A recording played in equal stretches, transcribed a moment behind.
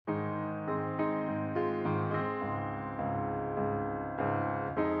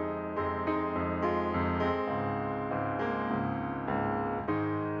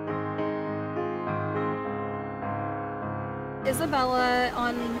Izabella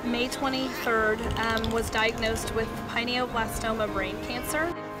on May 23rd was diagnosed with pineoblastoma brain cancer.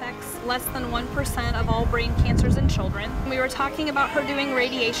 It affects less than 1% of all brain cancers in children. We were talking about her doing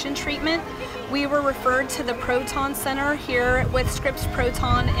radiation treatment. We were referred to the Proton Center here with Scripps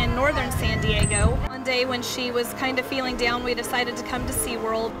Proton in northern San Diego. One day when she was kind of feeling down, we decided to come to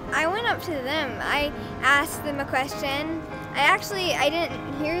SeaWorld. I went up to them. I asked them a question. I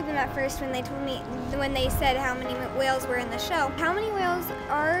didn't hear them at first when they told me, when they said how many whales were in the show. How many whales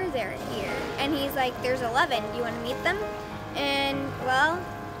are there here? And he's like, there's 11. Do you want to meet them? And well,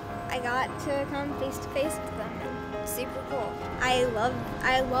 I got to come face to face with them. And super cool. I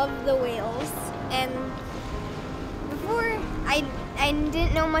love the whales. And before I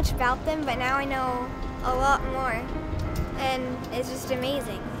didn't know much about them, but now I know a lot more. And it's just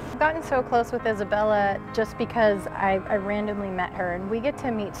amazing. I've gotten so close with Izabella just because I randomly met her, and we get to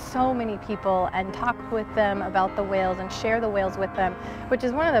meet so many people and talk with them about the whales and share the whales with them, which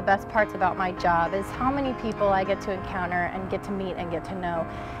is one of the best parts about my job, is how many people I get to encounter and get to meet and get to know.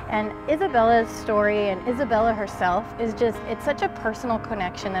 And Izabella's story and Izabella herself is just, it's such a personal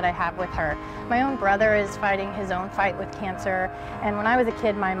connection that I have with her. My own brother is fighting his own fight with cancer, and when I was a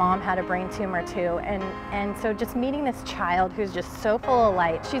kid my mom had a brain tumor too, and so just meeting this child who's just so full of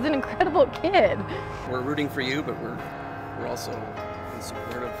light. She's an incredible kid. We're rooting for you, but we're also in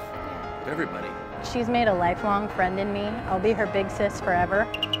support of everybody. She's made a lifelong friend in me. I'll be her big sis forever.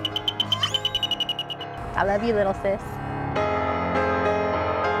 I love you, little sis.